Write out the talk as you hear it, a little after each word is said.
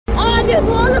There's a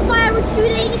lot of fireworks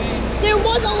shooting. There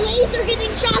was a laser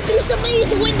getting shot through somebody's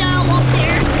window up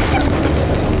there.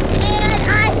 And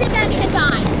I think I'm gonna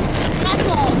die. That's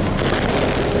all.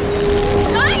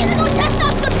 Now I'm gonna go test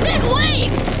out some big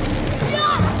waves.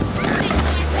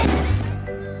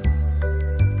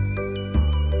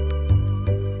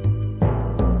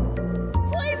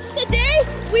 Waves today,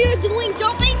 we are doing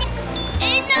jumping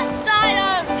inside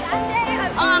of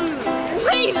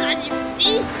waves, as you can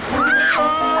see.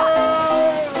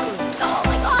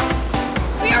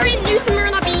 We are in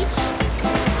Smyrna Beach,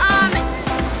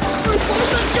 for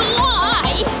 4th of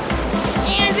July,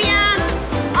 and we have,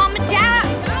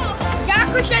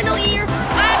 Crescendo here,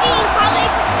 Abby and Kylie,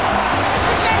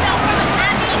 Crescendo from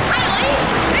Abby and Kylie,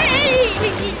 hey!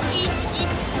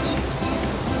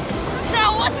 So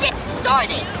let's get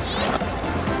started.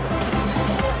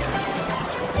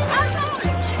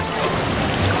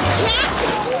 Jack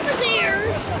is over there.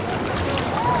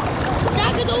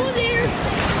 Jack is over there.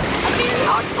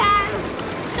 Hard time.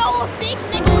 So a fake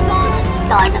megalodon.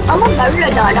 I'm a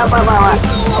megalodon.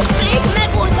 So a fake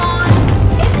megalodon.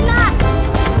 It's not.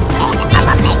 I'm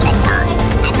a megalodon.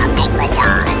 I'm a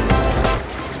megalodon.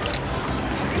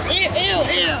 Ew, ew,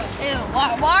 ew, ew.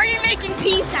 Why are you making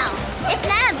pee sounds? It's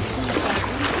not a pee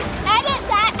sound. Edit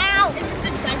that out. Is it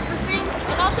the diaper thing?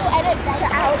 And also edit that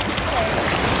out.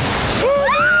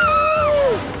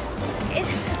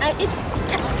 It's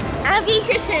Abby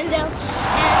Crescendo, and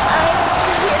I'm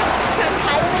here from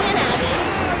Kylie and Abby,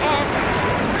 and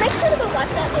make sure to go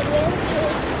watch that video.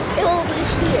 It will be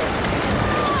here.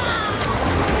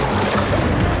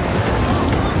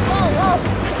 Whoa.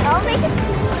 I'll make it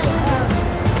seem like,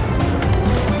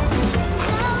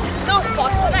 Those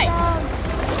spots are nice.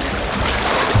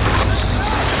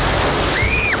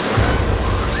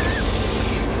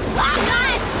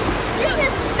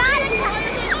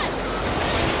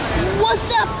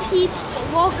 What's up, peeps?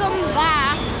 Welcome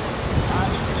back.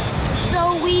 So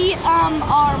we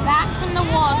are back from the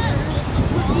water.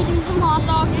 We're eating some hot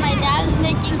dogs. My dad is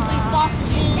making some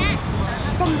sausages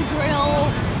from the grill.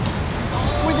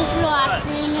 We're just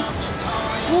relaxing.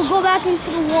 We'll go back into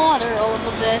the water a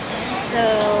little bit. So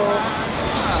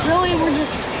really we're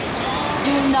just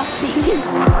doing nothing.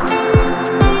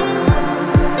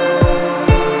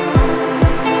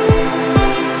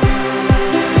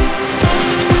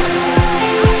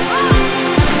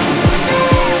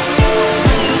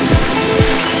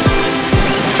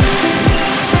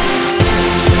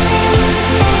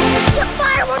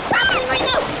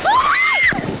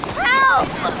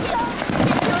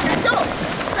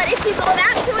 if you go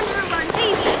back to when you were born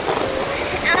baby,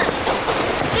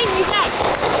 then you're dead.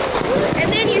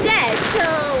 And then you're dead. So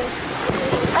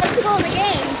I have to go in the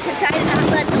game to try to not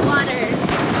let the water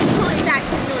pull you back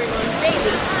to when you were born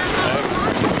baby.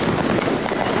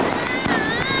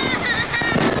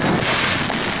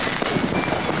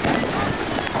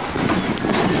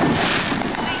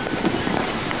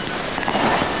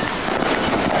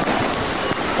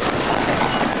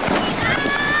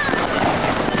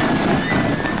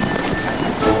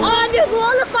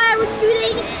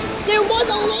 There was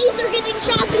a laser getting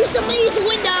shot through somebody's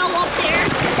window up there.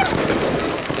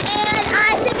 And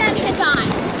I think I'm gonna die.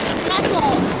 That's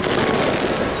all.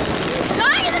 Now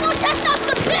I'm gonna go test out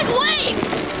some big waves.